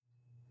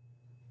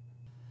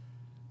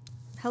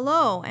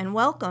Hello and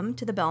welcome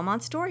to the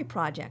Belmont Story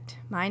Project.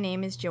 My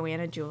name is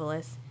Joanna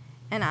Juvelis,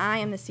 and I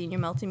am the Senior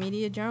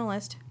Multimedia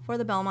Journalist for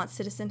the Belmont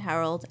Citizen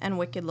Herald and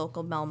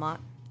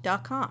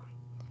WickedLocalBelmont.com.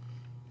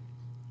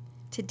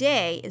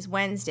 Today is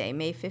Wednesday,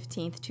 May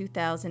 15th,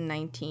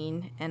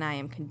 2019, and I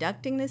am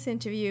conducting this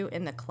interview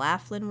in the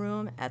Claflin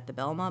Room at the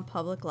Belmont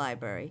Public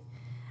Library.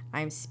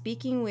 I'm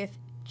speaking with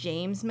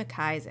James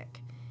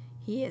McIsaac.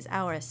 He is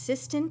our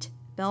Assistant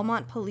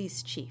Belmont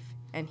Police Chief,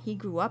 and he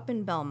grew up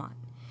in Belmont.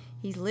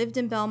 He's lived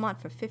in Belmont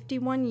for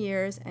 51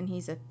 years, and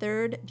he's a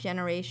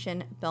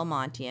third-generation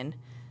Belmontian.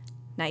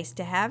 Nice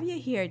to have you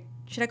here.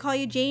 Should I call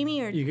you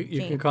Jamie or You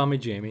can call me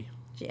Jamie.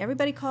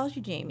 Everybody calls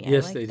you Jamie.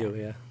 Yes, I like they that. do,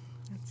 yeah.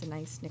 That's a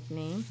nice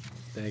nickname.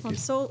 Thank I'm you.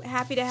 so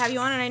happy to have you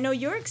on, and I know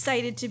you're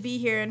excited to be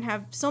here and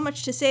have so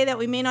much to say that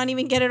we may not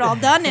even get it all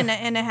done in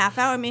a half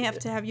hour. I may have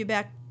to have you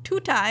back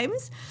 2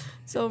 times.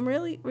 So I'm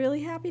really,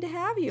 really happy to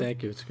have you.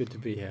 Thank you. It's good to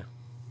be here.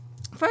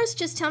 First,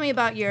 just tell me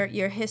about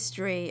your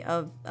history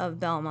of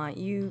Belmont.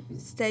 You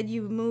said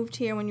you moved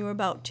here when you were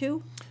about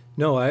 2?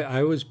 No,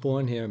 I was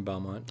born here in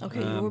Belmont.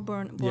 Okay, you were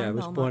born Yeah, I in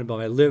was Belmont. born in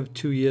Belmont. I lived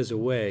 2 years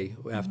away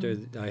after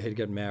I had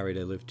got married.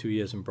 I lived 2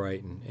 years in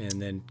Brighton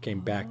and then came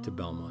back to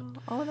Belmont.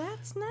 Oh,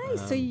 that's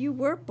nice. So you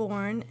were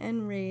born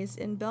and raised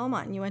in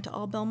Belmont, and you went to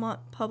all Belmont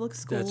public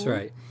school. That's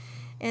right.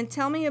 And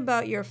tell me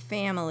about your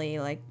family,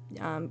 like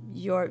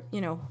your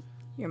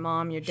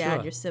mom, your dad,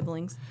 Sure. your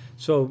siblings.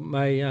 So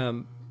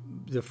my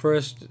the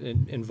first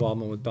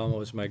involvement with Belmont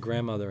was my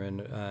grandmother in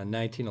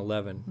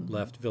 1911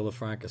 left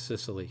Villafranca,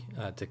 Sicily,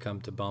 to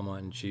come to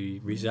Belmont, and she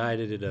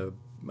resided at a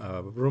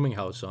rooming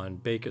house on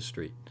Baker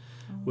Street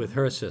with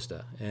her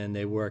sister, and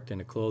they worked in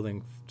a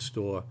clothing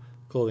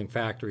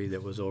factory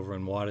that was over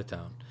in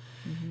Watertown.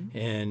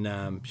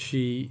 And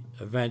she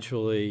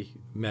eventually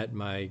met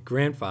my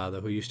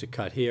grandfather, who used to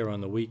cut hair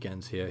on the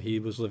weekends here. He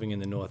was living in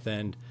the North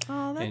End.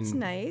 Oh, that's and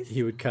nice.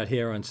 He would cut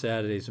hair on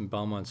Saturdays in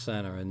Belmont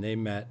Center, and they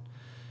met,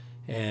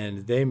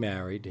 and they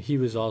married. He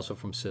was also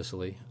from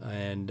Sicily,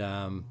 and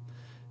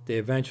they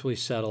eventually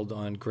settled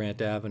on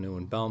Grant Avenue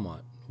in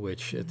Belmont,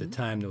 which at the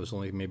time there was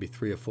only maybe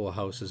 3 or 4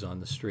 houses on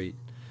the street.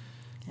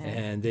 Okay.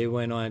 And they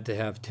went on to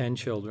have 10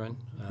 children.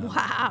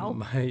 Wow.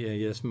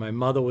 My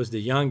mother was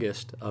the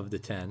youngest of the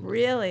 10.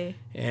 Really?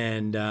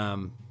 And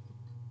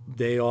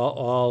they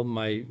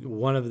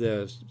one of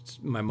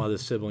my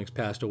mother's siblings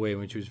passed away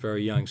when she was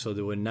very young, so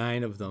there were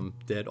 9 of them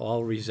that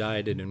all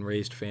resided and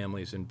raised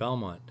families in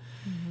Belmont.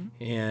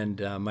 And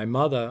my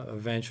mother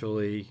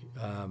eventually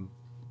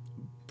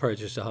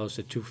purchased a house,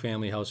 a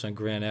 2-family house on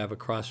Grand Ave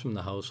across from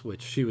the house,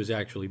 which she was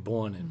actually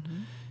born in.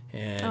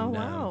 And Oh,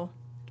 wow.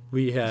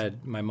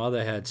 my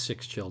mother had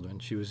 6 children.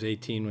 She was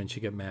 18 when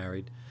she got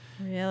married.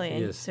 Really?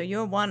 And Yes. so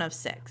you're one of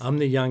 6. I'm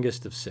the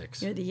youngest of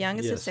 6. You're the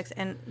youngest of Yes. 6,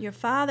 and your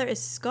father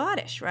is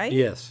Scottish, right?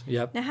 Yes,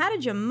 yep. Now, how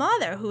did your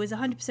mother, who is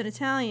 100%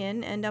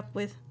 Italian, end up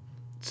with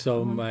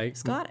So my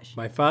Scottish?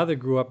 my father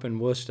grew up in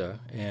Worcester,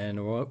 and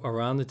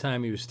around the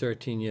time he was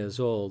 13 years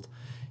old,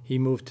 he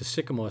moved to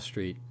Sycamore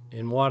Street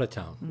in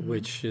Watertown,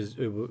 which it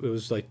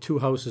was like 2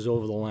 houses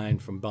over the line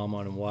from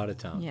Belmont and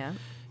Watertown. Yeah.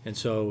 And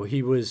so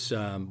he was,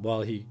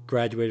 while he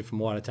graduated from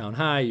Watertown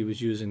High, he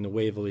was using the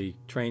Waverly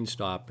train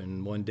stop.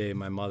 And one day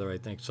my mother, I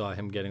think, saw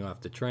him getting off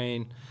the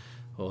train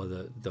or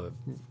the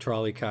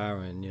trolley car,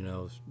 and,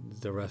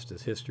 the rest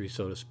is history,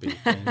 so to speak.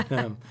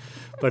 And,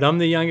 but I'm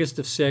the youngest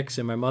of 6,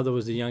 and my mother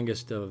was the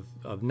youngest of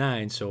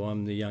 9, so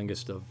I'm the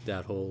youngest of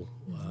that whole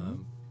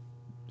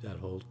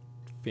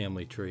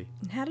family tree.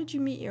 And how did you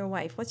meet your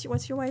wife? What's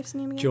your wife's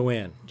name again?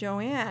 Joanne.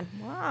 Joanne.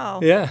 Wow.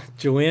 Yeah,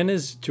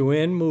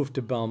 Joanne moved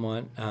to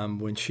Belmont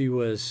when she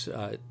was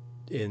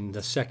in the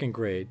 2nd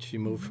grade. She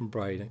moved from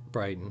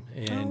Brighton.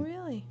 And, Oh,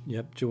 really?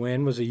 Yep,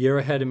 Joanne was a year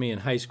ahead of me in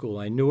high school.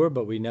 I knew her,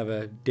 but we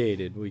never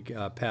dated. We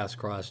passed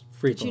across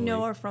frequently. Did you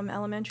know her from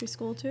elementary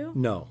school, too?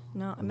 No.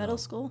 No, middle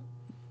school?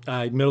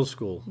 Middle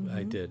school,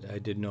 I did. I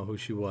did know who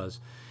she was.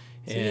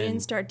 So you didn't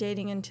start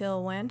dating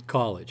until when?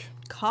 College.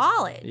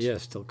 College?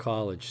 Yes, till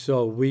college.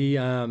 So we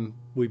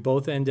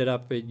both ended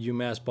up at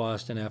UMass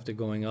Boston after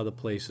going other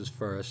places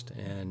first.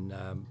 And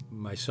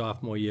my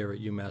sophomore year at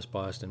UMass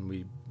Boston,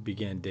 we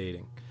began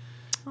dating.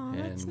 Oh,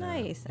 that's And,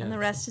 nice. And yeah. the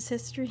rest is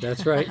history?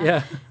 That's right,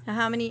 yeah. Now,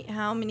 how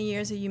many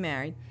years are you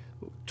married?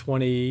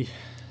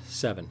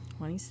 27.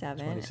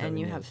 27. 27 And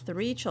you years. have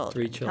 3 children.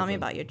 3 Tell me children.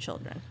 about your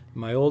children.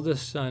 My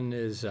oldest son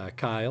is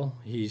Kyle.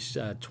 He's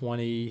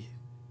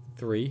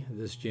 23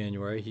 this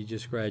January. He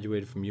just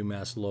graduated from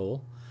UMass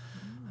Lowell.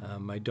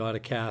 My daughter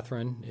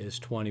Catherine is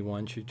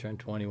 21. She turned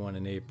 21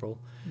 in April.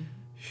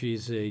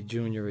 She's a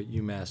junior at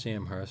UMass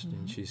Amherst,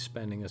 and she's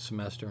spending a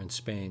semester in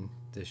Spain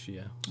this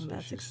year. Well,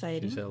 that's she's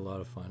exciting. She's had a lot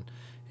of fun.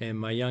 And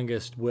my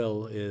youngest,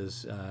 Will,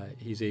 is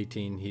he's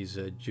 18. He's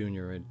a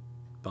junior at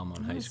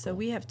Belmont High School. So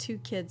we have 2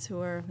 kids who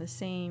are the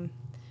same.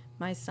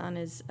 My son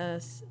is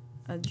a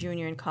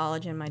junior in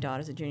college, and my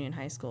daughter's a junior in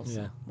high school.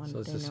 So Yeah, so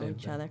it's they the know same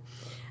each thing.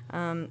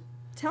 other.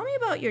 Tell me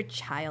about your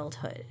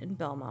childhood in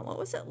Belmont. What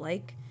was it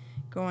like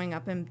growing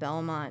up in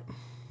Belmont?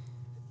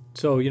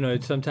 So,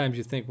 sometimes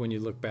you think when you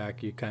look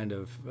back, you kind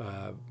of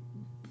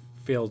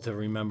fail to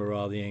remember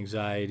all the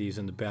anxieties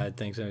and the bad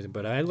things and everything.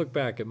 But I look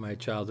back at my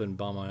childhood in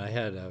Belmont. I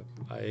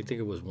think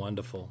it was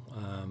wonderful.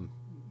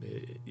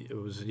 It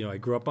was, I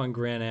grew up on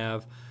Grand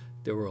Ave.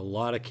 There were a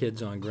lot of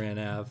kids on Grand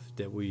Ave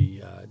that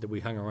we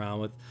hung around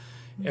with.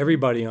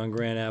 Everybody on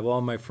Grand Ave,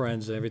 all my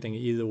friends, everything,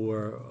 either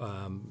were,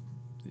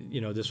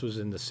 this was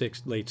in the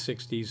late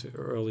 60s,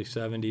 early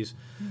 70s,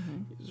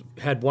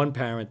 had one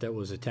parent that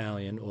was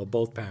Italian, or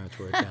both parents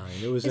were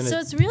Italian. It was So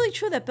it's really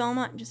true that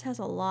Belmont just has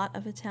a lot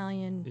of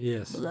Italian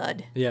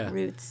blood,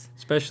 roots.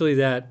 Especially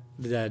that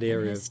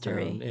area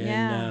history. of town.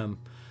 And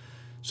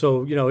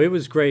so, it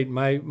was great.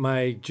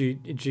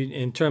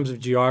 In terms of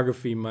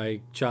geography,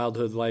 my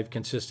childhood life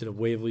consisted of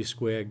Waverly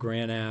Square,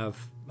 Grand Ave,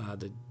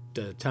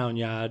 the town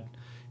yard,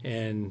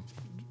 and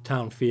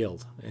town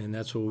field. And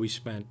that's where we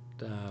spent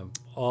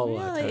all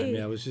our time.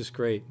 Yeah, it was just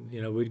great.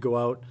 We'd go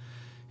out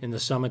in the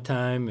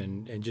summertime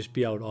and just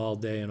be out all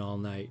day and all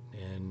night.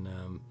 And,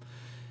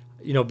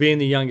 being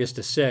the youngest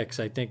of six,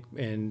 I think,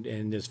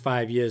 and there's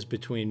 5 years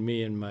between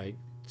me and my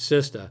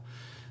sister,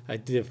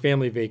 the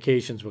family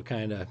vacations were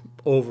kind of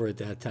over at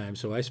that time.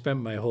 So I spent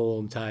my whole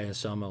entire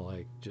summer,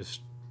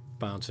 just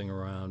bouncing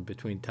around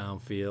between town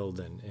field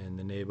and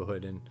the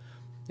neighborhood. And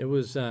it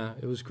was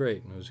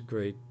great. It was a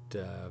great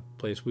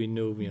place. We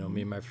knew,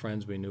 me and my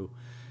friends, we knew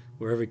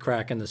where every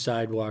crack in the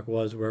sidewalk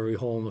was, where every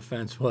hole in the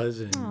fence was,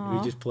 and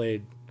we just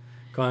played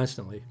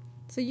constantly.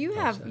 So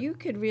you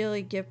could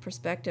really give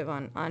perspective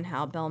on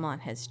how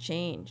Belmont has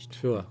changed.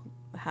 Sure.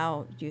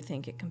 How do you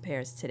think it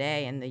compares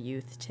today and the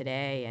youth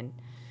today and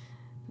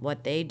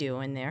what they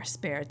do in their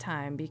spare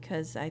time?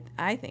 Because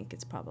I think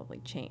it's probably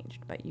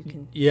changed, but you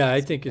can. Yeah,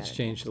 I think it's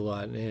changed a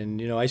lot.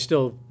 And, I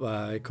still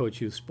I coach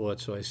youth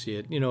sports, so I see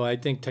it. I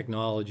think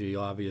technology,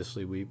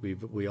 obviously,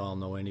 we all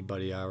know,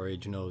 anybody our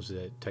age knows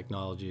that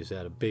technology has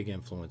had a big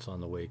influence on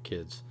the way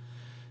kids,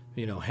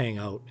 hang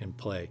out and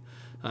play.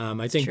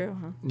 I think, true,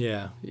 huh?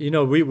 Yeah.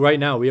 Right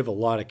now we have a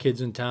lot of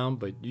kids in town,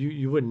 but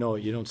you wouldn't know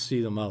it. You don't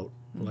see them out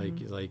like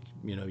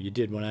you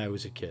did when I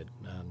was a kid,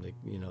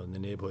 in the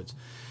neighborhoods.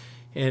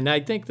 And I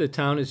think the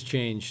town has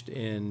changed,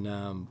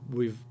 and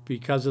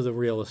because of the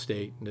real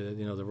estate,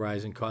 the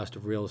rising cost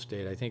of real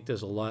estate. I think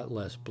there's a lot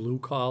less blue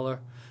collar.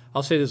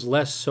 I'll say there's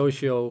less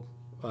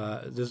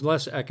there's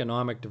less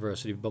economic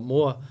diversity, but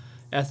more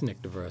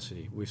ethnic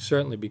diversity. We've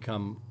certainly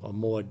become a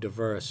more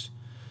diverse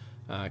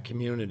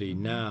community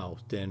now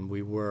than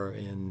we were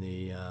in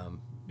the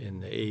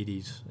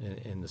 80s,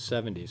 in the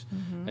 70s.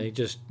 I think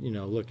just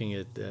looking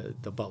at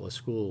the Butler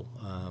School,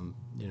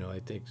 I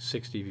think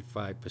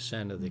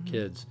 65% of the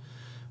kids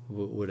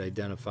would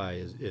identify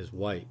as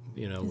white.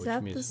 Is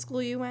that the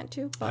school you went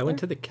to? Butler? I went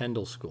to the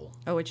Kendall School.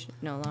 Oh, which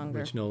no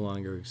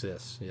longer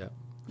exists. Yeah.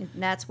 And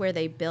that's where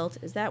they built.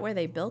 Is that where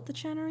they built the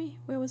Chenery?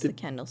 Where was the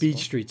Kendall School? Beach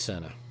Street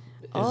Center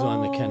is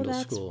on the Kendall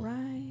School.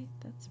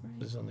 That's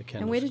right. Is on the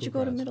Kendall. And where did you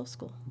go to grounds. middle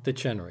school? The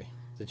Chenery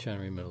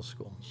Middle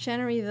School.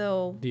 Chenery,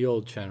 though. The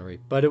old Chenery,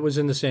 but it was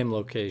in the same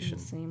location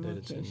It's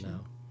in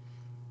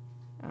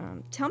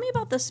now. Tell me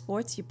about the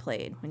sports you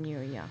played when you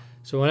were young.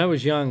 So when I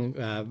was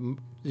young,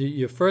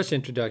 your first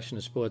introduction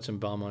to sports in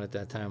Belmont at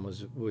that time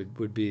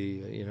would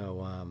be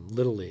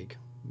Little League,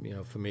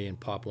 for me, in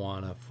Pop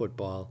Warner,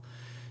 football.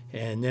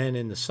 And then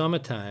in the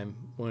summertime,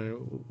 when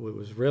what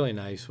was really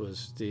nice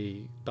was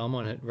the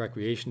Belmont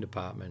Recreation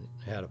Department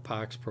had a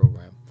parks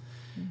program.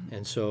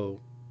 And so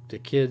the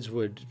kids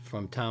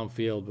from Town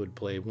Field would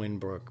play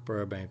Winbrook,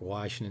 Burbank,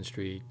 Washington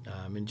Street,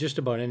 and just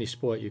about any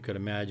sport you could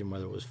imagine,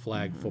 whether it was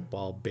flag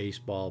football,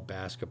 baseball,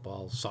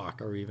 basketball,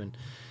 soccer even.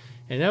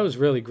 And that was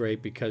really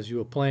great because you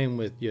were playing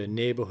with your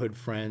neighborhood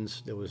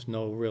friends. There was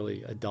no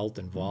really adult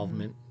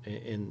involvement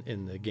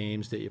in the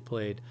games that you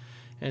played.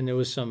 And there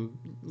was some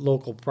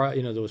local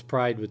pride, there was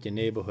pride with your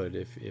neighborhood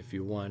if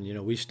you won.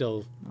 We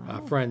still,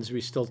 our friends,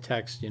 we still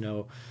text,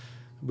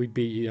 we'd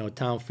be,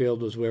 Town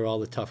Field was where all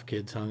the tough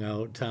kids hung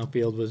out. Town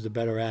Field was the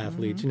better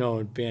athletes,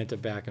 and banter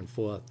back and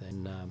forth.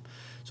 And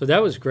so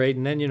that was great.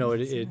 And then,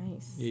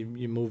 Nice.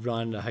 you moved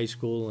on to high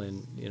school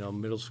and,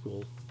 middle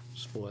school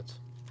sports.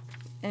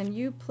 And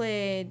you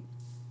played,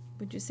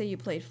 would you say you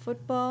played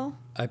football?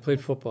 I played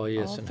football,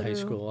 yes, All in through? high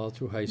school, all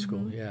through high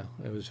school, yeah.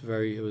 It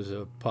was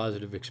a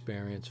positive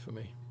experience for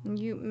me. And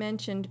you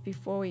mentioned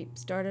before we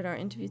started our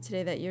interview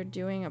today that you're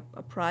doing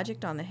a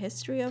project on the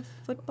history of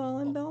football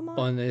in Belmont?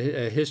 On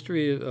the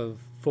history of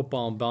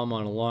football in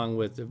Belmont, along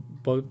with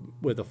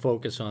with a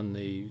focus on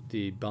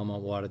the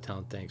Belmont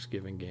Watertown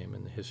Thanksgiving game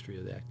and the history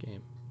of that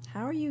game.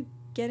 How are you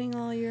getting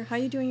how are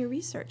you doing your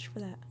research for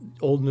that?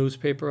 Old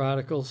newspaper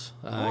articles,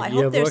 I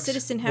hope there's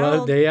Citizen Herald.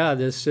 Well, they are.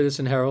 There's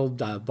Citizen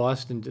Herald,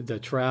 Boston, the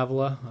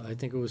Traveler, I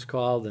think it was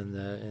called, and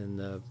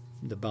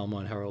the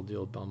Belmont Herald, the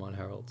old Belmont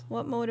Herald.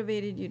 What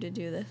motivated you to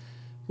do this?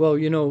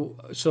 Well,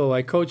 so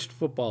I coached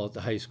football at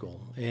the high school,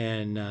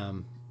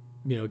 and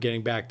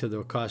getting back to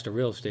the cost of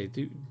real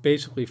estate,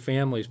 basically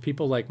families,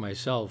 people like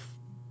myself,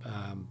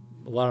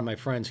 a lot of my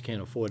friends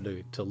can't afford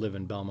to live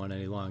in Belmont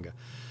any longer.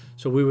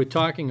 So we were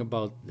talking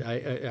about,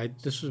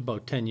 this was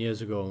about 10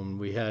 years ago when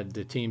we had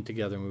the team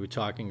together and we were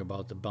talking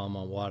about the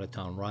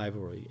Belmont-Watertown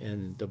rivalry.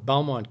 And the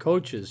Belmont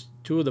coaches,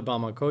 two of the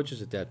Belmont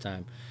coaches at that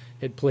time,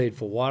 had played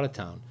for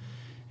Watertown.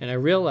 And I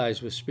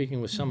realized with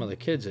speaking with some of the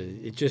kids,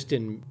 it just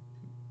didn't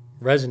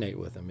resonate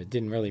with them. It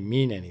didn't really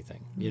mean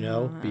anything,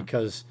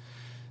 because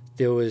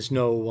there was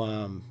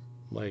no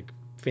like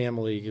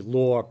family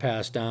lore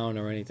passed down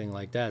or anything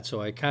like that.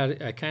 So I kind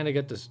of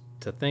got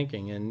to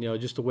thinking, and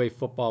just the way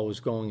football was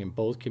going in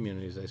both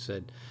communities, I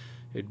said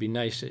it'd be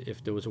nice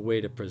if there was a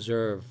way to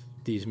preserve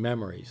these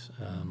memories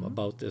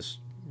about this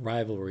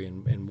rivalry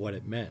and what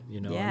it meant.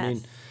 Yes. I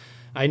mean,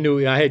 I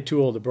knew I had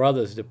two older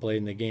brothers that played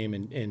in the game,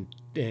 and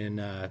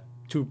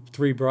two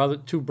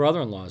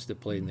brother-in-laws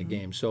that played in the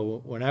game.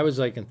 So when I was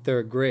like in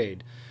third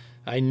grade,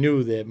 I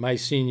knew that my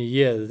senior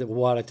year, the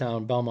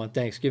Watertown Belmont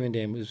Thanksgiving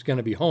Day was going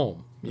to be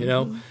home.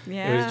 Yeah.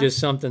 It was just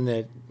something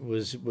that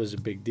was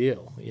a big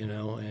deal.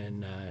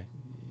 And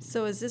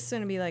so is this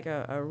going to be like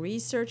a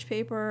research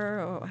paper,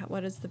 or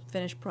what is the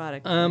finished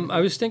product? I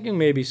was thinking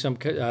maybe some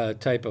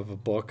type of a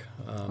book.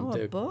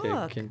 A book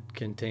that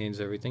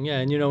contains everything. Yeah,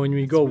 and when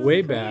we go really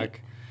way great.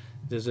 back,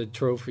 there's a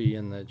trophy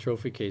in the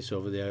trophy case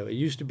over there. It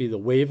used to be the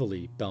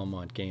Waverly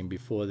Belmont game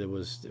before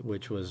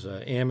which was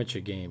an amateur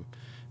game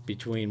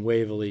between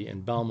Waverly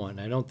and Belmont.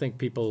 And I don't think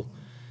people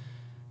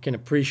can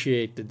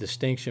appreciate the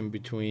distinction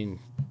between,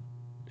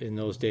 in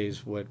those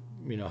days, what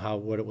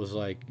it was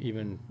like,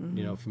 even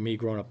for me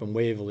growing up in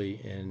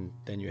Waverly, and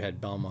then you had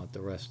Belmont,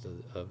 the rest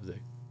of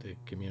the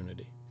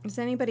community. Is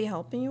anybody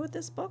helping you with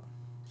this book?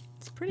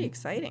 It's pretty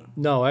exciting.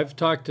 No, I've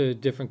talked to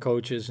different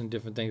coaches and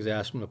different things,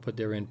 asked them to put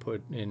their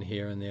input in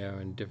here and there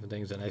and different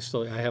things, and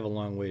I have a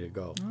long way to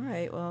go. All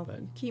right, well,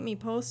 keep me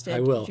posted.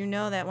 I will. You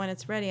know that when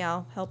it's ready,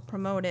 I'll help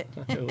promote it.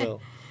 I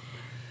will.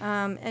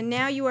 And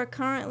now you are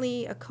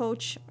currently a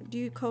coach. Do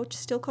you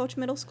still coach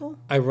middle school?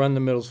 I run the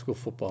middle school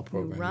football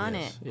program. You run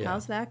yes. it. Yeah.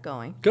 How's that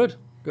going? Good.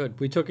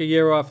 We took a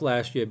year off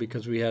last year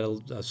because we had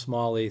a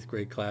small 8th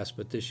grade class,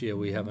 but this year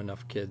we have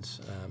enough kids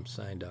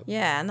signed up.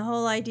 Yeah, and the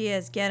whole idea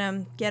is get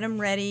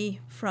them ready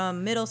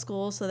from middle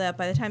school so that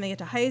by the time they get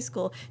to high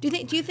school, do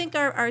you think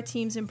our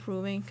team's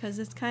improving? Because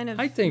it's kind of.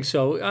 I think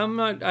so.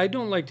 I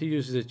don't like to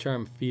use the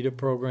term feeder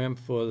program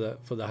for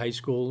the high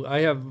school.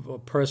 I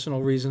have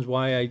personal reasons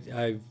why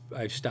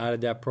I've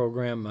started that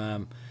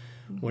program.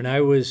 When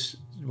I was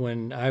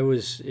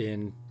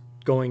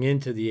going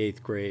into the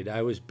 8th grade,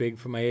 I was big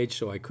for my age,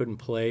 so I couldn't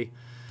play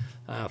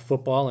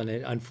football. And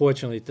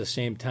unfortunately, at the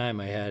same time,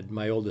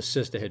 my oldest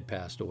sister had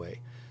passed away.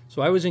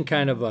 So I was in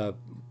kind of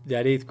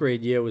that 8th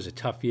grade year was a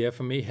tough year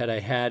for me. Had I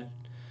had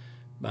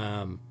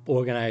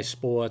organized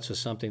sports or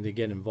something to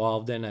get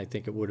involved in, I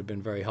think it would have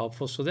been very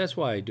helpful. So that's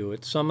why I do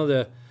it. Some of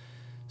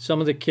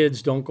the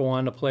kids don't go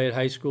on to play at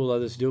high school,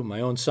 others do.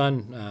 My own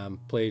son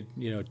played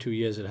 2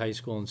 years at high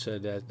school and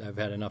said that I've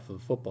had enough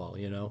of football,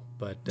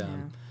 But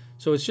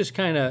so it's just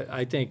kind of,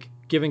 I think,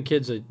 giving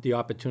kids the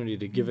opportunity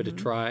to give it a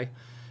try,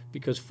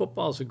 because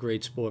football's a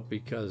great sport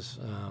because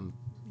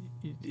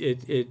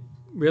it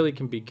really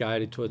can be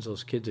guided towards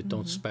those kids that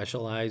don't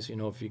specialize.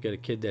 If you get a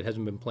kid that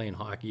hasn't been playing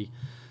hockey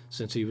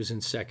since he was in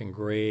 2nd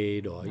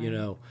grade, or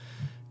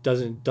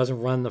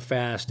doesn't run the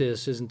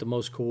fastest, isn't the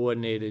most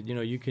coordinated,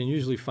 you can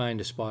usually find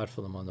a spot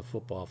for them on the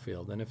football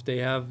field. And if they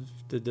have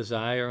the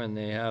desire and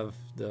they have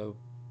the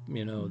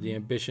the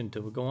ambition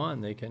to go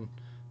on, they can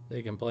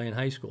play in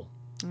high school.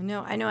 I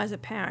know. As a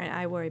parent,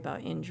 I worry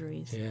about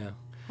injuries. Yeah.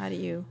 How do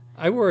you?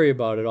 I worry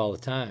about it all the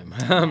time.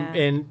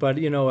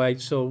 Yeah.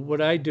 So what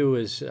I do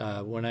is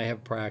when I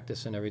have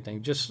practice and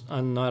everything, just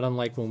not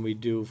unlike when we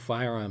do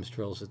firearms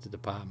drills at the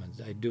department,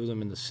 I do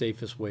them in the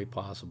safest way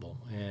possible.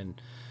 And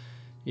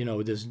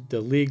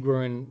the league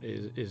we're in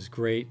is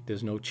great.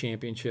 There's no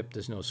championship.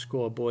 There's no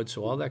scoreboard.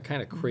 So all that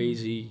kind of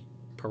crazy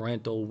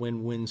parental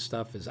win-win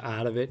stuff is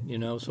out of it.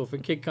 So if a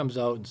kid comes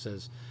out and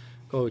says,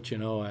 Coach,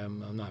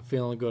 I'm not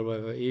feeling good,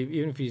 whatever,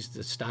 even if he's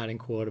the starting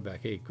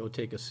quarterback, hey, go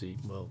take a seat.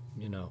 Well,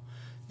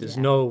 there's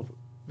no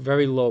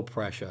very low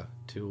pressure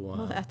to.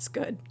 Well, that's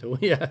good.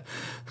 Yeah.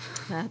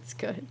 That's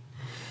good.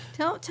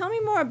 Tell me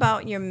more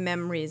about your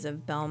memories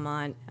of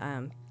Belmont,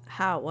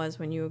 how it was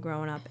when you were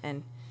growing up,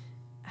 and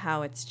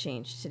how it's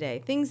changed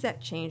today. Things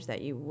that changed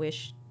that you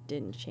wish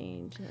didn't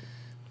change.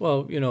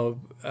 Well,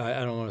 I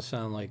don't want to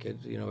sound like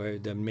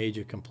it, the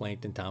major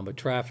complaint in town, but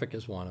traffic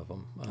is one of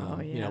them.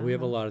 We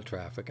have a lot of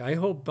traffic. I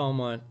hope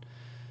Belmont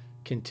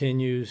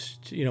continues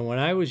to, when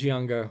I was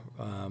younger,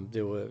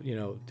 there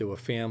were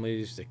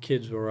families, the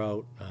kids were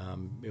out.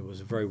 It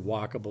was a very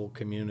walkable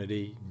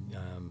community.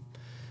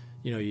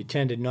 You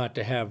tended not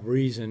to have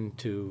reason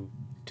to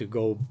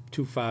go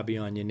too far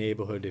beyond your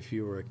neighborhood if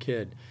you were a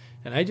kid.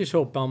 And I just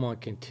hope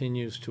Belmont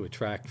continues to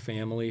attract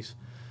families.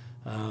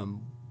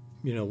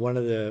 One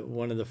of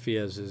the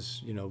fears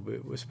is,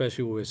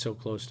 especially when we're so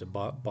close to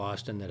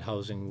Boston, that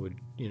housing would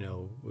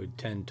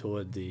tend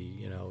toward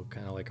the,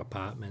 kind of like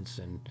apartments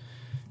and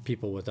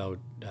people without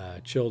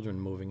children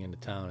moving into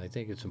town. I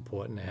think it's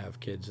important to have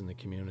kids in the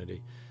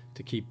community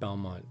to keep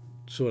Belmont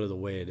sort of the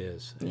way it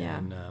is. Yeah,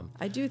 And,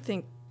 I do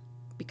think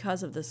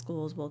because of the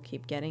schools, we'll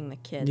keep getting the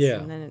kids. Yeah.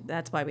 And then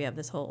that's why we have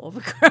this whole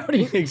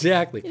overcrowding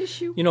Exactly.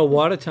 issue. You know,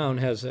 Watertown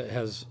has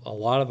a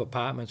lot of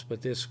apartments,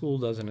 but their school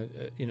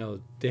doesn't. You know,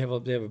 they have a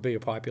bigger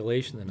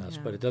population than us,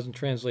 Yeah. but it doesn't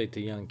translate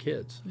to young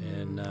kids.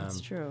 And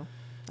That's true.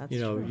 That's you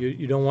know, true.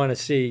 you don't want to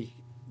see.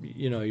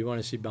 You know, you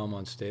want to see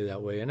Belmont stay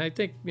that way, and I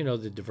think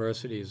the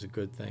diversity is a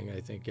good thing. I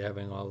think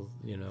having all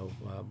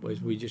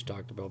as we just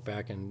talked about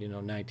back in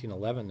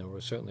 1911, there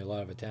were certainly a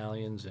lot of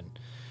Italians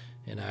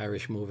and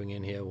Irish moving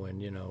in here when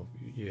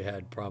you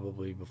had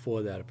probably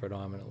before that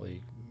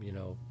predominantly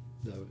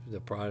the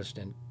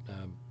Protestant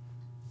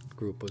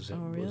group was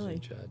in really?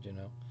 charge.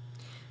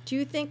 Do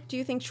you think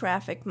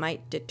traffic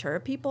might deter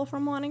people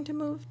from wanting to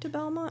move to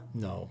Belmont?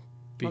 No,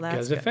 Well, that's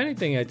because if good.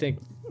 anything, I think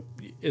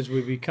as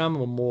we become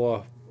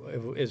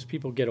as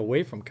people get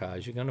away from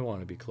cars, you're going to want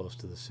to be close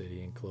to the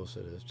city and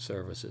closer to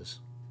services.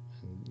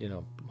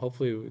 And,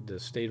 hopefully the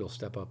state will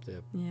step up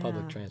their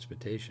public Yeah.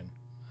 transportation.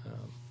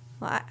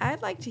 Well,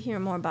 I'd like to hear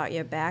more about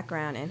your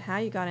background and how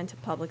you got into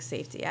public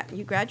safety.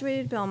 You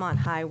graduated Belmont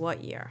High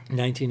what year?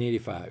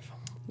 1985.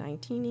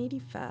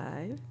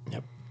 1985.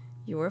 Yep.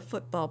 You were a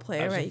football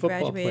player, I was a right?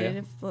 football You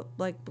graduated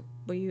player.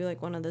 were you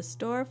like one of the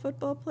star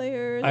football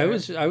players? I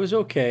or- was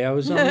okay. I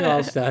was on the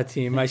All-Star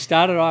team. I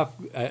started off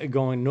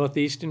going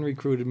Northeastern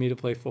recruited me to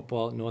play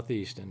football at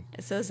Northeastern.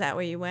 So is that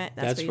where you went?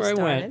 That's where where you I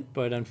started? went.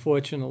 But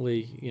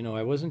unfortunately,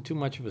 I wasn't too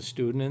much of a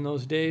student in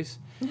those days,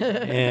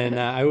 and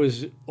I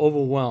was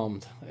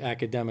overwhelmed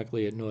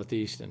academically at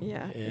Northeastern.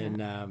 Yeah,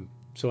 And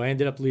so I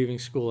ended up leaving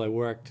school. I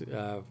worked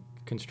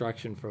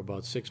construction for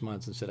about 6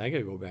 months and said I got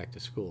to go back to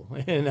school.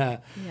 And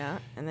Yeah,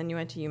 and then you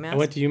went to UMass. I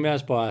went to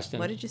UMass Boston.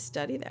 What did you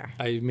study there?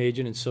 I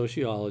majored in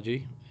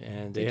sociology,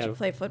 and they Did had you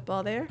play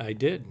football there? I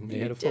did. They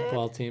You had a did?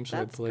 football team, so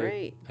That's I played.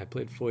 great. I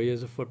played 4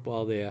 years of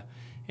football there,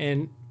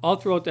 and all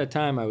throughout that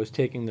time, I was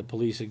taking the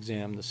police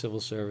exam, the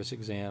civil service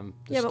exam.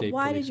 The Yeah, but state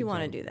why police did you want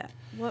to exam. do that?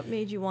 What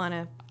made you want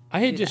to? I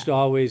had do just that?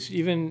 always,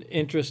 even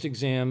interest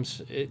exams,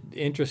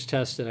 interest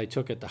tests that I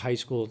took at the high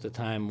school at the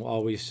time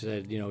always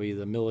said,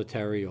 either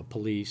military or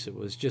police. It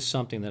was just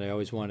something that I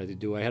always wanted to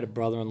do. I had a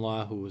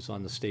brother-in-law who was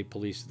on the state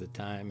police at the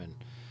time, and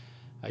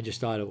I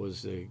just thought it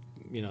was the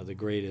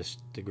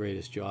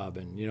greatest job.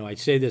 And I'd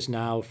say this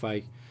now: if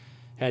I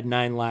had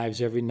 9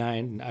 lives, every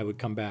 9 I would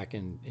come back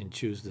and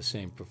choose the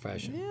same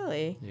profession.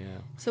 Really? Yeah.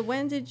 So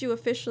when did you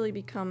officially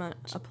become a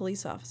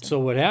police officer? So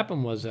what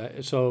happened was,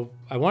 so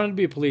I wanted to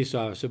be a police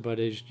officer, but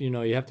as you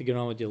know, you have to get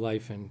on with your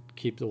life and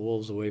keep the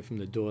wolves away from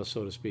the door,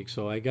 so to speak.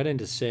 So I got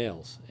into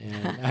sales,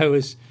 and I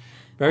was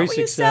very What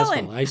were you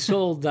successful.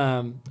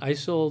 selling? I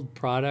sold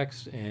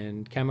products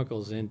and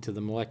chemicals into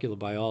the molecular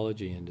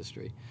biology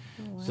industry.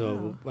 Oh,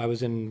 So I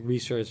was in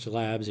research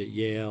labs at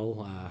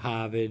Yale,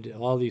 Harvard,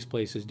 all these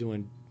places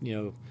doing,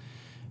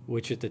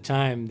 which at the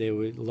time they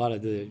were a lot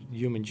of the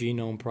human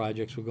genome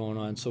projects were going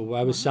on. So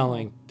I was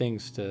selling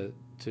things to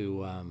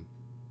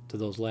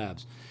those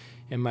labs.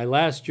 And my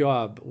last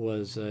job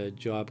was a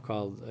job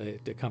called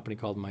the company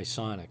called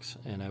Misonics,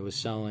 and I was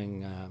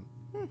selling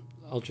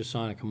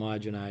ultrasonic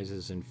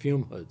homogenizers and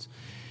fume hoods.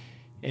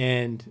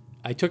 And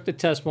I took the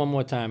test one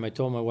more time. I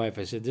told my wife,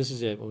 I said, "This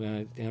is it.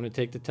 I'm gonna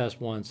take the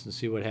test once and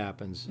see what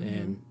happens."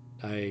 And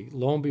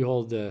lo and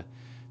behold, the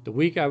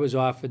week I was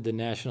offered the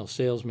national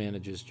sales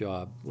manager's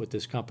job with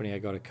this company, I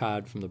got a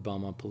card from the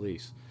Belmont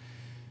Police.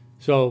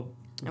 So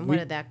And what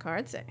did that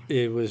card say?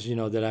 it was,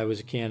 that I was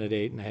a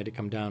candidate and I had to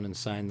come down and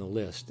sign the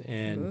list.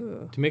 And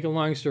Ooh. to make a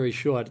long story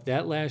short,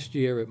 that last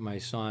year at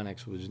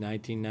Misonics was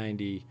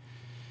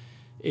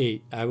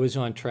 1998. I was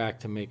on track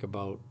to make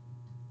about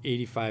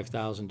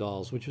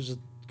 $85,000, which was a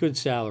good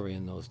salary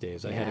in those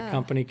days. I had a Yeah.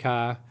 company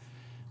car.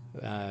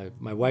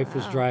 My wife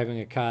was Wow. driving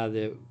a car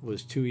that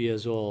was 2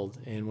 years old,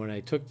 and when I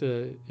took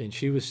and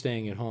she was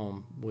staying at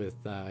home with,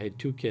 I had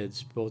 2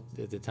 kids, both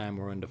at the time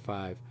were under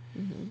 5.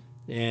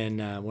 And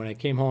when I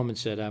came home and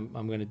said, I'm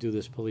going to do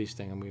this police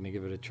thing, I'm going to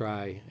give it a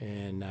try,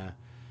 and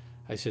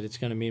I said, it's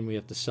going to mean we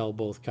have to sell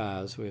both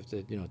cars. We have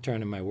to,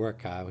 turn in my work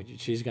car.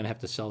 She's going to have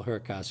to sell her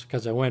cars,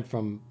 because I went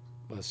from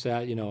a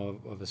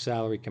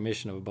salary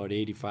commission of about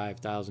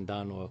 $85,000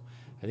 down to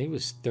I think it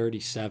was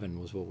 37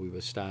 was what we were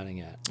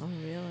starting at. Oh,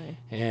 really?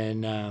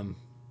 And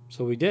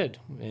so we did,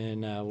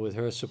 and with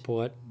her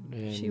support,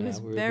 and She was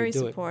we were able very to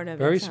do it. supportive,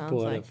 it Very sounds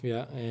supportive,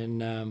 yeah.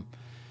 And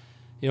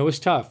it was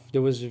tough.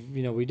 There was,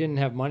 we didn't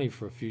have money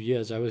for a few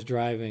years. I was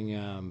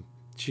driving.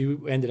 She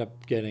ended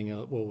up getting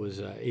what was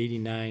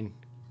 '89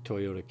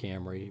 Toyota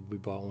Camry. We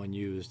bought one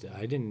used.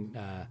 I didn't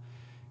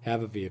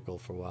have a vehicle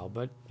for a while,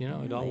 but it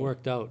all Really?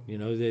 worked out. You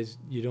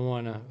don't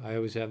want to. I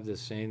always have this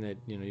saying that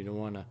you don't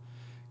want to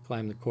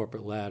climb the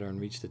corporate ladder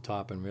and reach the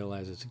top and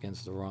realize it's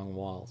against the wrong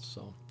wall.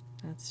 So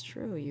That's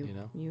true. You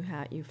know?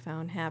 you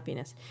found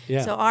happiness.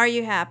 Yeah. So are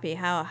you happy?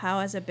 How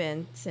has it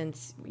been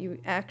since you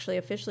actually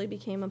officially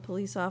became a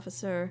police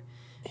officer?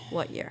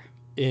 What year?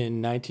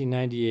 in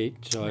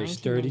 1998, so I was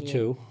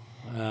 32.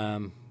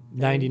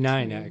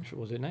 99 actually.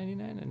 Was it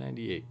 99 or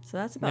 98? So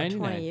that's about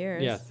 99. 20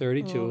 years. Yeah, A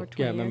 32. little over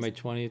 20 Yeah, I'm in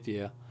years. my 20th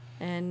year.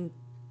 And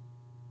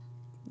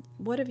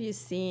what have you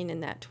seen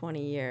in that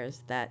 20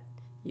 years that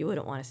you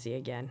wouldn't want to see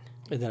again?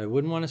 That I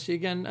wouldn't want to see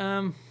again.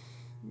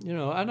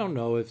 I don't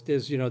know if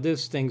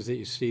there's things that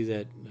you see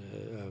that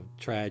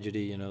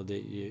tragedy,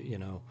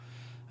 that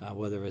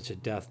whether it's a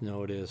death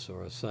notice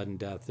or a sudden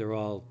death, they're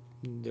all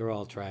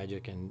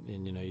tragic,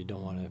 and you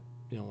don't want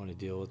to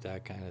deal with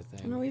that kind of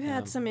thing. We've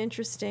had some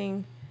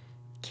interesting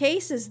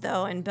cases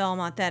though in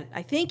Belmont that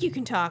I think you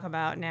can talk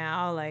about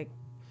now, like,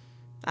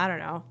 I don't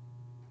know,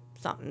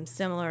 something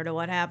similar to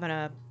what happened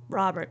to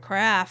Robert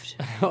Kraft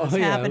was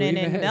happening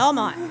in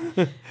Belmont.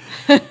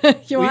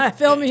 You want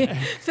to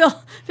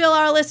fill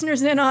our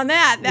listeners in on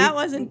that? That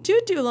wasn't too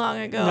long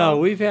ago. No,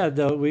 we've had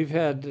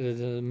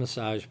the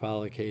massage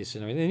parlor case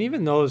and everything. And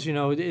even those,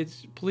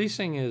 it's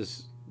policing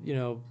is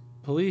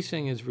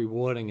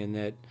rewarding in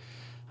that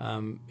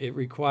it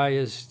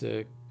requires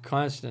the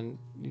constant.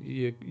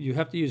 You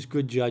have to use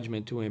good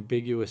judgment to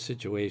ambiguous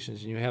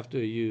situations, and you have to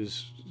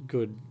use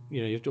good.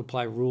 You have to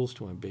apply rules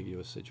to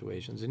ambiguous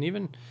situations, and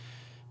even.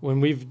 When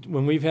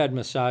we've had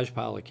massage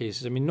parlor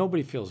cases, I mean,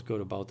 nobody feels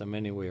good about them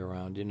anywhere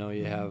around.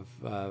 You have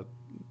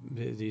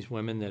these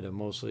women that are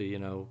mostly,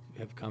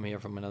 have come here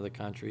from another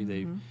country.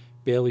 They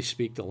barely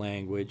speak the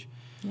language.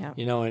 Yeah.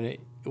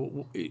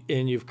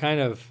 And you've kind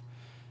of,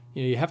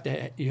 you have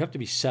to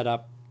be set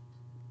up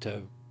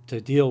to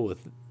deal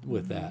with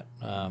that.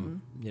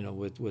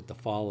 With the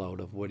fallout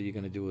of what are you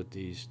going to do with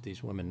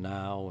these women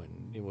now,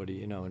 and what do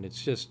and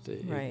it's just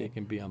it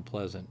can be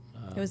unpleasant.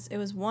 It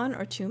was one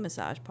or two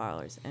massage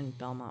parlors in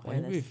Belmont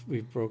where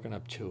we've broken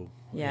up two.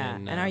 Yeah,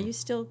 and are you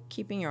still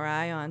keeping your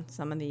eye on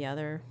some of the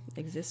other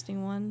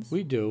existing ones?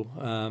 We do,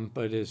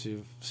 but as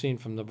you've seen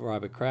from the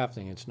Robert Kraft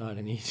thing, it's not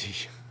an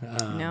easy.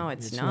 No,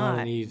 it's not.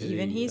 An easy,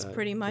 even he's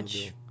pretty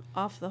much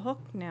off the hook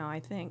now.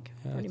 I think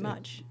pretty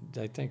much.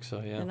 I think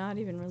so. Yeah. They're not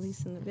even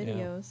releasing the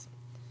videos,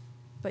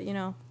 but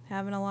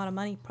having a lot of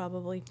money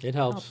probably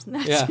helps in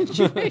that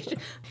situation.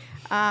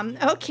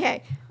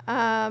 Okay.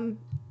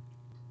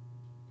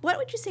 What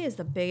would you say is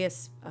the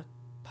biggest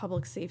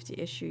public safety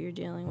issue you're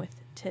dealing with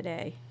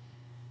today?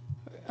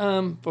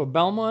 For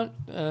Belmont,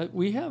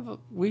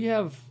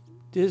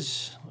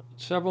 there's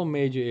several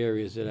major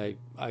areas that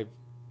I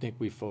think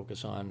we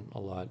focus on a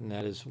lot, and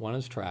that is one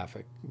is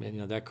traffic.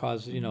 And, that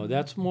causes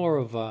that's more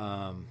of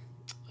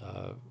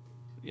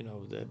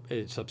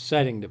it's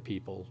upsetting to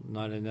people,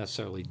 not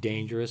necessarily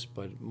dangerous,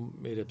 but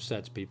it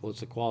upsets people.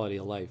 It's a quality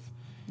of life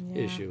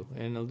issue,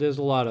 and there's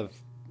a lot of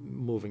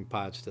moving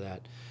parts to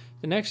that.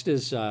 The next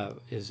is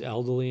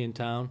elderly in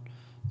town,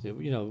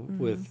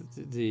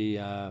 with the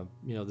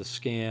the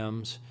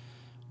scams,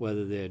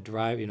 whether they're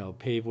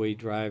driveway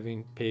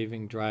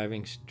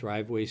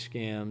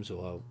scams,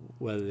 or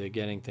whether they're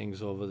getting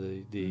things over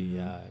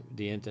the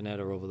internet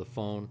or over the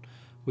phone.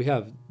 We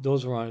have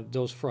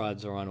those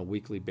frauds are on a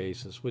weekly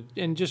basis,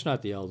 and just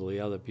not the elderly.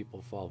 Other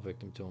people fall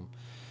victim to them.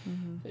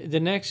 Mm-hmm. The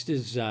next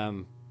is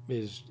the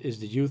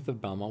youth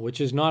of Belmont,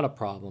 which is not a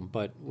problem,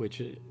 but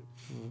which.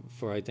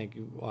 For I think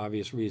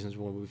obvious reasons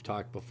when we've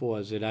talked before,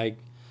 is that I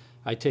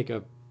take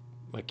a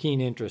keen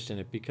interest in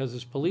it because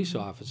as police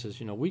officers,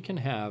 we can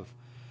have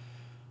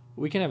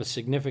a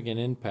significant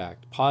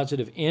impact,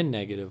 positive and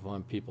negative,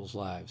 on people's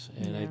lives.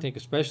 And I think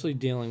especially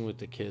dealing with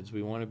the kids,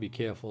 we want to be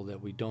careful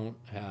that we don't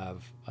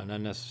have an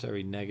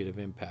unnecessary negative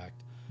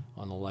impact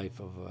on the life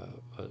of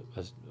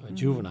a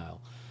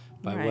juvenile.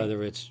 By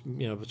whether it's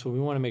so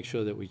we want to make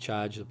sure that we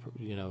charge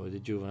the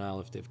juvenile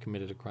if they've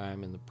committed a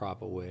crime in the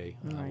proper way.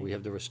 We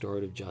have the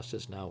restorative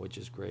justice now, which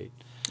is great.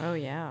 Oh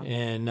yeah.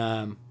 And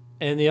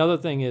the other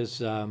thing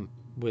is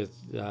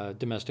with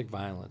domestic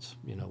violence.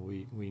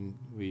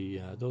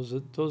 Those are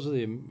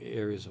the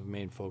areas of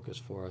main focus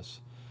for us.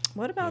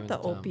 What about the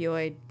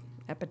opioid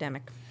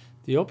epidemic?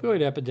 The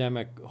opioid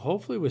epidemic,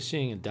 hopefully we're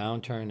seeing a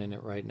downturn in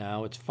it right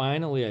now. It's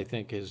finally, I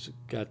think, has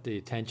got the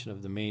attention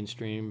of the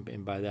mainstream,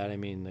 and by that I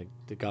mean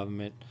the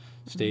government,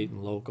 state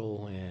and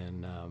local,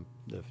 and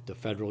the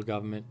federal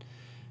government,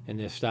 and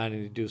they're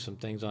starting to do some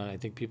things on it. I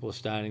think people are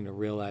starting to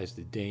realize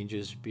the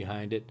dangers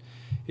behind it.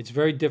 It's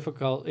very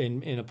difficult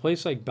in a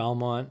place like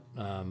Belmont.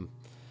 A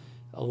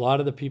lot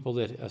of the people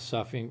that are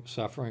suffering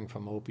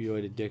from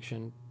opioid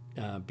addiction,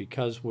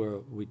 because we're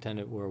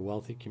a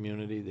wealthy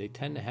community, they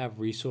tend to have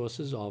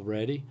resources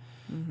already.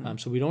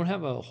 So we don't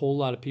have a whole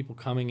lot of people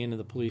coming into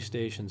the police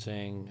station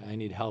saying, I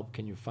need help,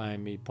 can you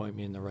find me, point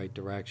me in the right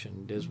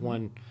direction.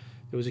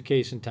 There was a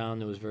case in town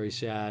that was very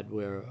sad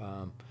where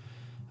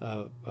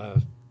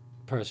a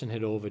person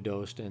had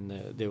overdosed, and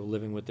they were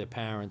living with their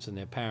parents, and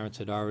their parents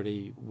had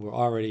already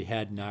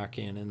had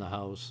Narcan in the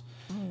house.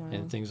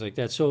 And things like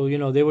that. So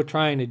they were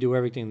trying to do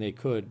everything they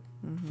could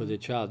for their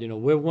child.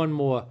 We're one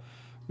more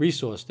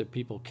resource that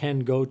people can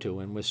go to,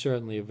 and we're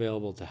certainly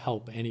available to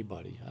help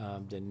anybody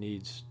that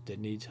needs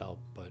help.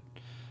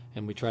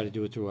 And we try to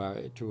do it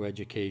through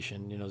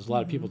education. There's a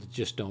lot of people that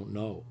just don't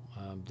know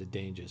the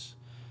dangers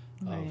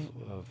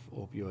of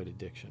opioid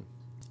addiction.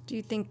 Do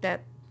you think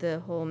that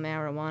the whole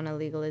marijuana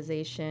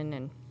legalization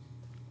and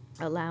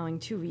allowing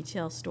 2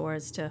 retail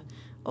stores to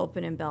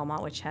open in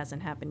Belmont, which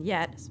hasn't happened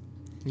yet,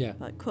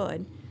 but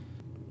could,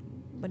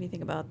 What do you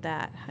think about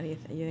that? How do you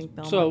you think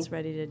So- Belmont's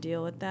ready to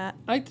deal with that?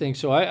 I think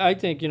so. I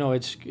think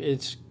it's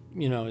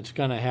it's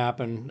going to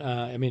happen.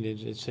 I mean,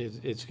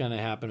 it's going to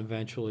happen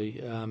eventually.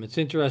 It's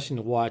interesting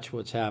to watch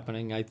what's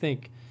happening. I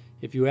think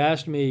if you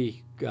asked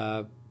me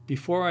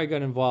before I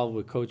got involved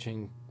with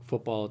coaching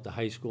football at the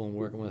high school and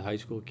working with high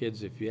school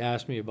kids, if you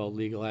asked me about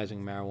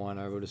legalizing marijuana,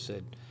 I would have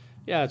said,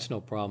 yeah, it's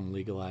no problem,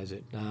 legalize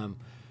it.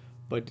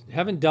 But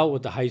having dealt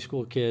with the high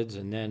school kids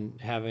and then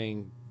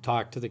having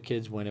talked to the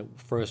kids when it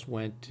first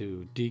went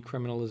to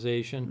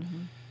decriminalization,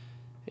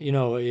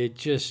 it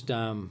just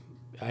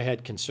I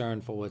had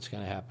concern for what's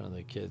going to happen to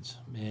the kids,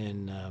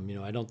 and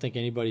I don't think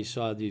anybody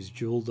saw these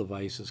Juul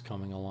devices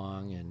coming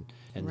along and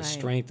the Right.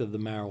 strength of the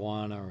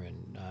marijuana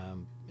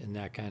and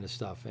that kind of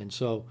stuff, and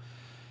so.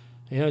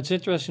 It's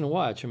interesting to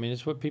watch. I mean,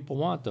 it's what people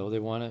want, though. They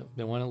want it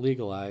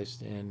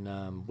legalized,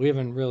 and we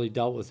haven't really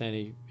dealt with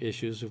any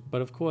issues.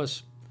 But of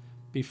course,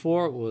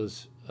 before it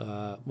was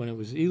when it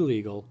was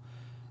illegal,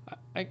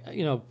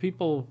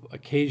 people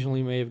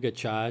occasionally may have got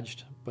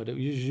charged, but it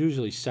was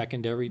usually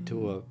secondary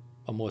to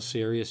a more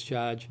serious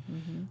charge.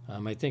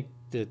 I think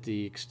that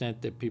the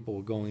extent that people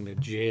were going to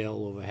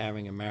jail over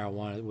having a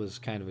marijuana was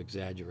kind of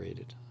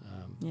exaggerated.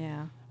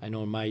 Yeah. I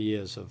know in my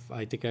years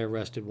I think I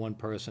arrested one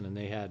person and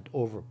they had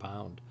over a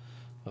pound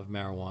of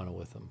marijuana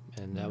with them,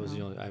 and that was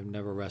the only. I've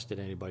never arrested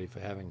anybody for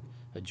having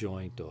a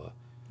joint or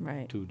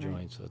Right. two right.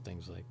 joints or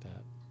things like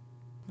that.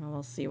 Well,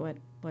 we'll see what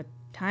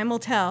time will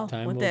tell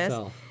Time with will this.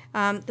 tell.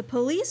 The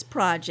police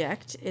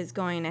project is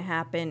going to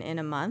happen in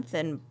a month,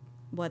 and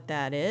what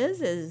that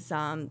is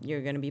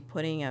you're going to be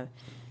putting is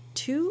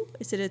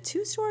it a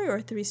 2-story or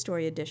a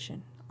 3-story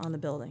addition on the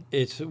building?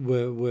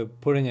 We're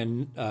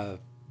putting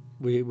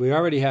we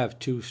already have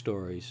 2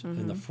 stories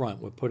in the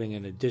front. We're putting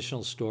an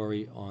additional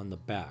story on the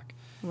back.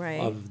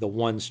 Right. Of the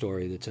 1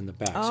 story that's in the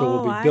back. So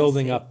Oh, we'll I be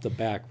building see. up the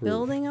back roof.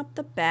 Building up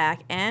the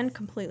back and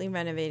completely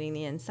renovating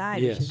the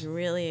inside, Yes. which is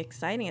really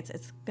exciting.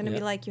 It's going to be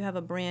Yeah. like you have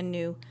a brand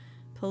new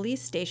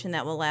police station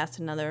that will last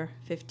another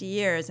 50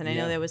 years. And I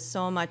know Yeah. there was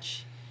so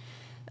much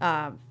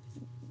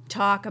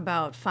talk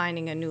about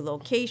finding a new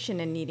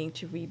location and needing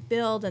to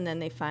rebuild, and then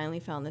they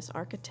finally found this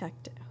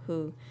architect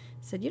who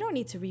said, "You don't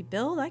need to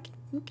rebuild.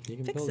 We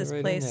can fix build it this right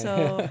in place."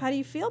 there. So, how do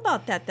you feel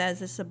about that?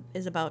 That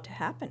is about to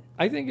happen.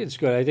 I think it's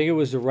good. I think it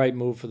was the right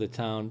move for the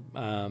town.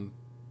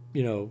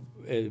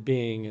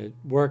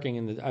 Working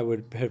in I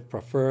would have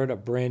preferred a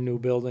brand new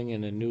building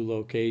in a new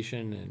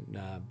location,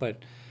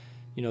 but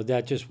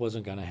that just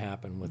wasn't going to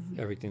happen with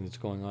everything that's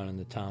going on in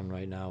the town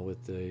right now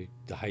with the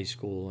high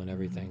school and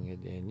everything,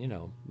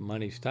 and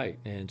money's tight,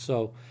 and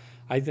so.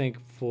 I think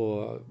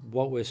for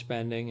what we're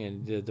spending,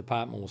 and the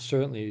department will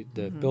certainly,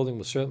 the building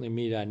will certainly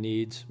meet our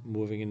needs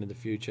moving into the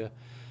future,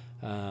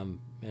 and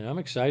I'm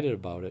excited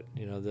about it.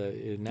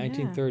 The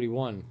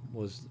 1931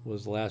 was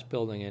the last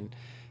building, and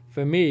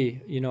for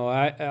me,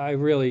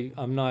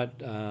 I'm not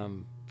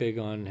big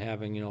on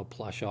having a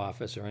plush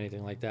office or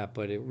anything like that,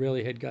 but it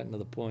really had gotten to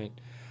the point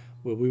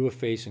where we were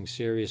facing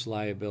serious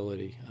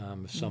liability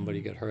if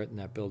somebody got hurt in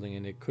that building,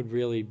 and it could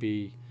really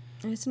be.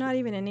 And it's not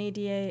even an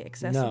ADA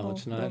accessible. No,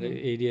 it's not building.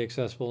 ADA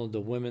accessible.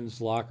 The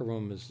women's locker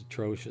room is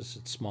atrocious.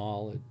 It's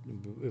small.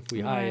 If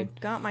we I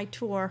hired, got my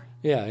tour.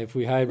 if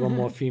we hired one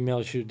more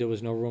female, there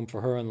was no room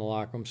for her in the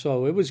locker room.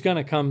 So it was going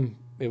to come.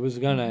 It was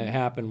going to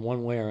happen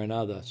one way or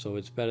another. So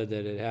it's better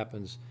that it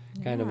happens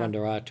kind of Yeah.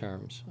 under our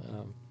terms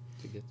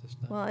to get this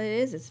done. Well, it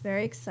is. It's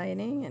very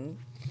exciting, and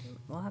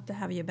we'll have to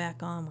have you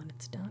back on when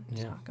it's done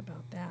to Yeah. talk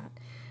about that.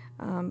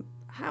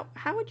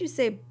 How would you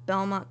say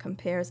Belmont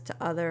compares to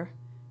other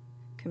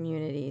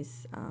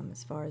communities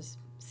as far as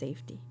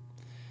safety?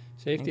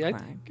 Safety.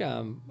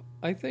 and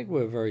I think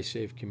we're a very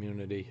safe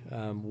community.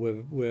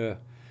 We're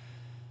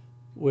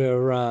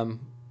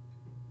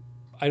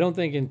I don't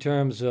think in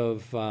terms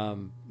of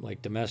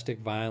like domestic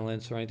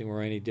violence or anything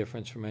we're any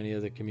different from any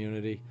other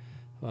community.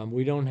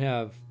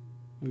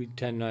 We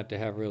tend not to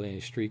have really any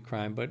street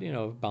crime, but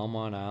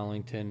Belmont,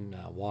 Arlington,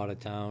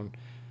 Watertown,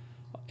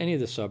 any of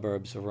the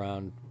suburbs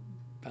around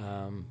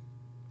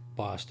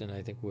Boston,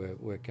 I think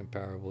we're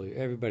comparably.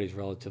 Everybody's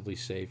relatively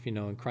safe,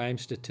 and crime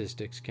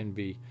statistics can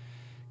be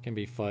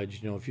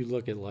fudged. If you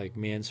look at like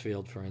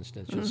Mansfield, for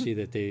instance, you'll see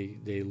that they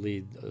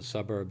lead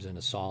suburbs in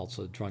assaults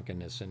or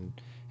drunkenness, and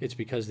it's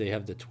because they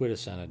have the Twitter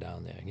center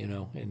down there,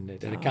 and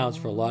that accounts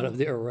for a lot of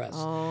their arrests.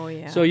 Oh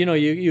yeah. So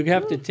you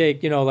have to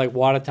take like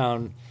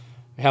Watertown.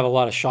 Have a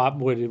lot of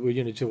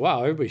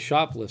wow, everybody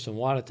shoplifts in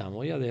Watertown.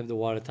 Well, yeah, they have the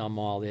Watertown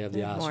Mall, they have the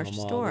They have more Arsenal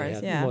Mall, stores, they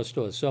have yeah. more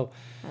stores. So,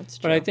 That's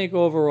true. but I think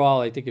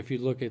overall, if you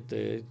look at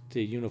the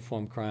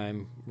uniform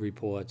crime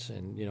reports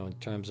and in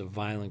terms of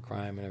violent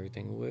crime and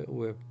everything,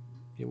 we're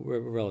a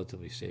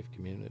relatively safe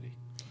community.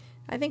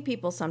 I think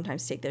people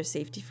sometimes take their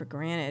safety for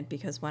granted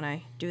because when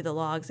I do the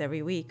logs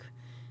every week,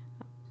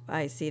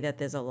 I see that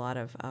there's a lot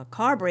of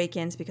car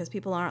break-ins because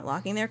people aren't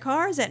locking their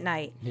cars at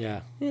night.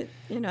 Yeah. And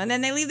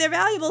then they leave their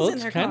valuables Well, in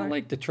it's their kind car. of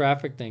like the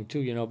traffic thing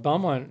too.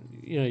 Belmont,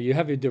 you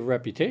have your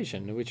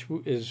reputation, which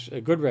is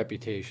a good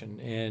reputation,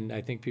 and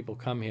I think people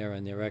come here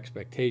and their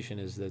expectation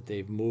is that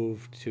they've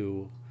moved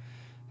to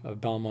of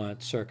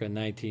Belmont circa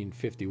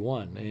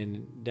 1951,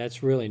 and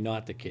that's really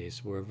not the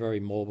case. We're a very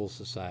mobile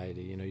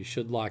society. You know, you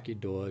should lock your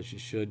doors. You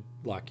should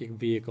lock your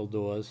vehicle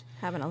doors.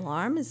 Have an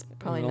alarm is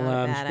probably An not a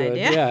alarm's bad good.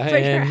 idea Yeah, for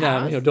your and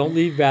house. you know, don't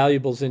leave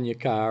valuables in your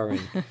car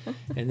and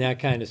and that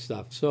kind of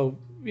stuff. So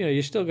you know,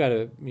 you still got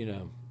to, you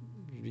know,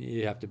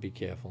 you have to be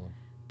careful.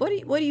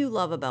 What do you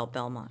love about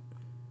Belmont?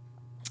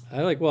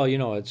 I like, well, you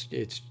know, it's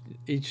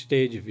each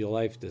stage of your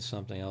life. There's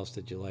something else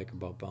that you like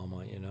about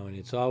Belmont, you know, and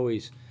it's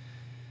always,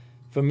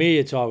 for me,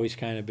 it's always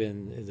kind of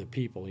been the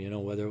people, you know,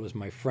 whether it was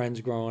my friends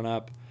growing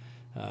up,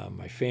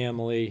 my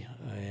family,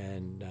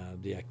 and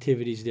the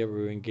activities that we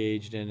were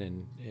engaged in,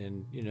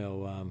 and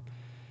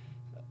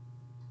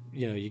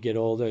you know, you get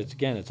older.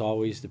 It's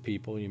always the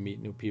people. You meet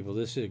new people.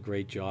 This is a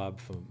great job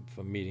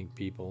for meeting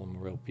people. I'm a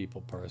real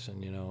people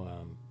person, you know.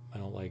 I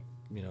don't like,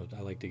 you know,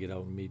 I like to get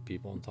out and meet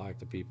people and talk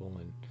to people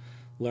and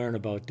learn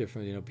about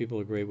different, you know, people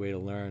are a great way to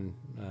learn,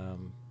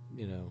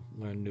 you know,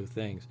 learn new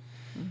things.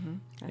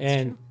 That's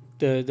And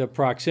true. the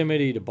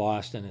proximity to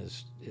Boston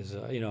is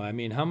you know, I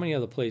mean, how many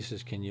other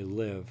places can you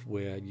live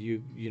where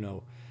you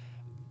know,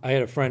 I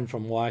had a friend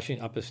from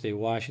Washington, upper state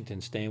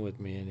Washington, staying with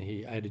me,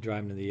 and I had to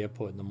drive him to the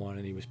airport in the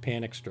morning. He was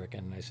panic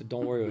stricken, and I said,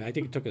 "Don't worry." I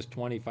think it took us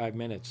 25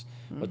 minutes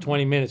or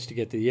 20 minutes to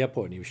get to the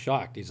airport, and he was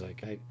shocked. He's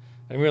like, "I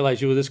didn't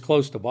realize you were this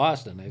close to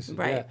Boston." I said,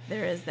 Right. "Yeah."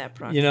 There is that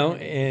proximity. You know,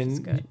 which is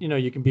and good. you know,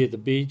 you can be at the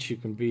beach. You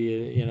can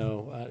be, you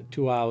know,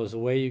 2 hours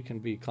away. You can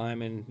be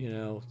climbing, you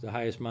know, the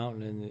highest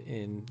mountain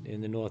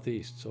in the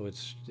Northeast. So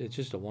it's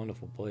just a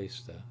wonderful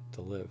place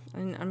to live.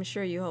 And I'm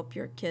sure you hope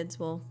your kids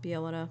will be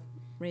able to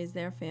raise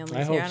their families I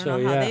here. hope I don't so,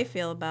 know how yeah. they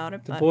feel about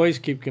it, The but boys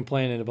keep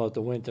complaining about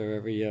the winter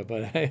every year,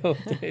 but I hope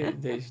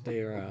they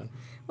stay around.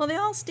 well, they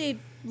all stayed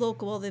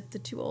local. Well, the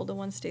two older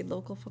ones stayed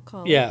local for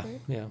college. Yeah,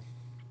 right? yeah.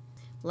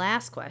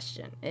 Last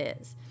question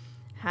is,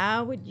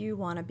 how would you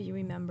want to be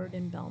remembered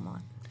in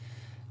Belmont?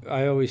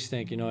 I always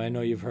think, you know, I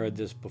know you've heard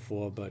this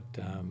before, but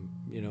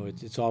you know,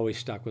 it's always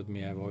stuck with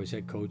me. I've always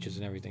had coaches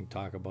and everything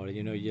talk about it.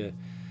 You know,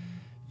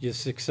 your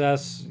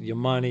success, your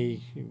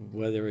money,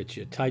 whether it's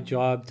your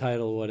job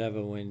title,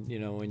 whatever. When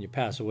you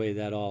pass away,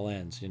 that all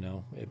ends. You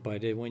know,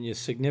 but when you're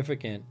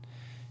significant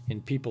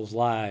in people's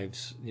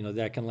lives, you know,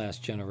 that can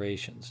last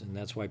generations, and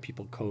that's why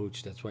people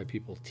coach. That's why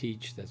people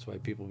teach. That's why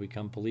people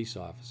become police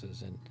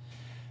officers. And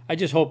I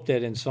just hope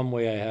that in some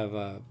way I have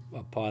a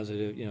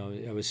positive. You know,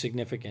 I was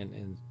significant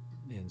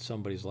in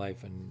somebody's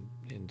life and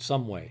in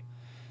some way.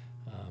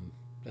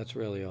 That's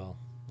really all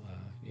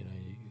you know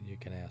you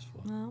can ask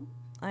for. Well,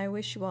 I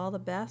wish you all the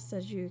best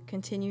as you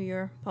continue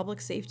your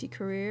public safety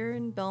career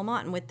in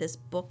Belmont and with this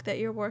book that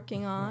you're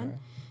working on Right.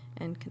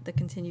 and the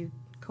continued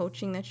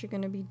coaching that you're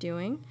going to be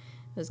doing.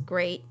 It was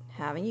great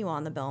having you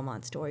on the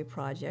Belmont Story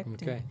Project.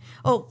 Okay.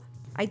 Oh,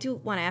 I do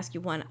want to ask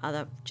you one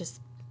other just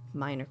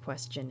minor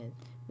question.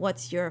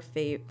 What's your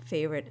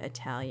favorite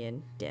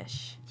Italian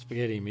dish?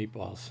 Spaghetti and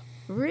meatballs.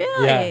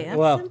 Really? Yeah, That's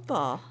well,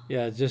 simple.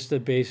 Yeah, just the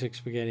basic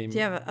spaghetti. Do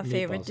you have a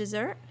favorite meatballs.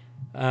 dessert?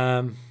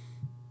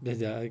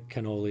 The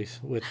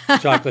cannolis with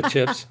chocolate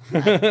chips.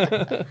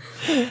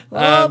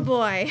 Oh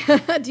boy.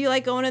 Do you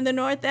like going to the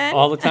North End?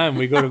 All the time.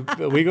 We go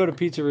to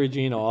Pizza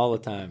Regina all the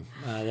time.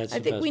 That's I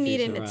the think best we need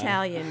pizza an around.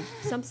 Italian,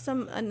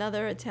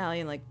 another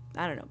Italian, like,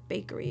 I don't know,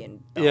 bakery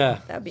and Yeah.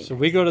 that'd be So nice.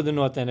 we go to the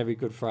North End every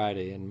Good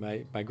Friday, and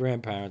my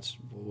grandparents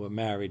were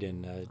married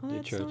in the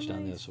that's so church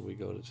down there, nice. so we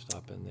go to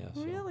stop in there.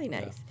 So, Really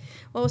yeah. nice.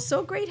 Well, it was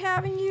so great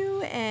having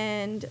you,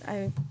 and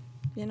I,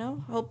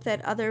 hope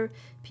that other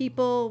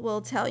people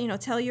will tell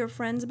your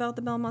friends about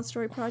the Belmont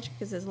Story Project,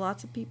 because there's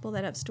lots of people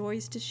that have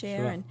stories to share,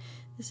 Sure. and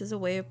this is a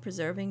way of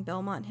preserving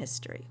Belmont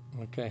history.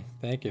 Okay.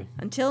 Thank you.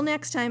 Until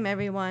next time,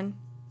 everyone.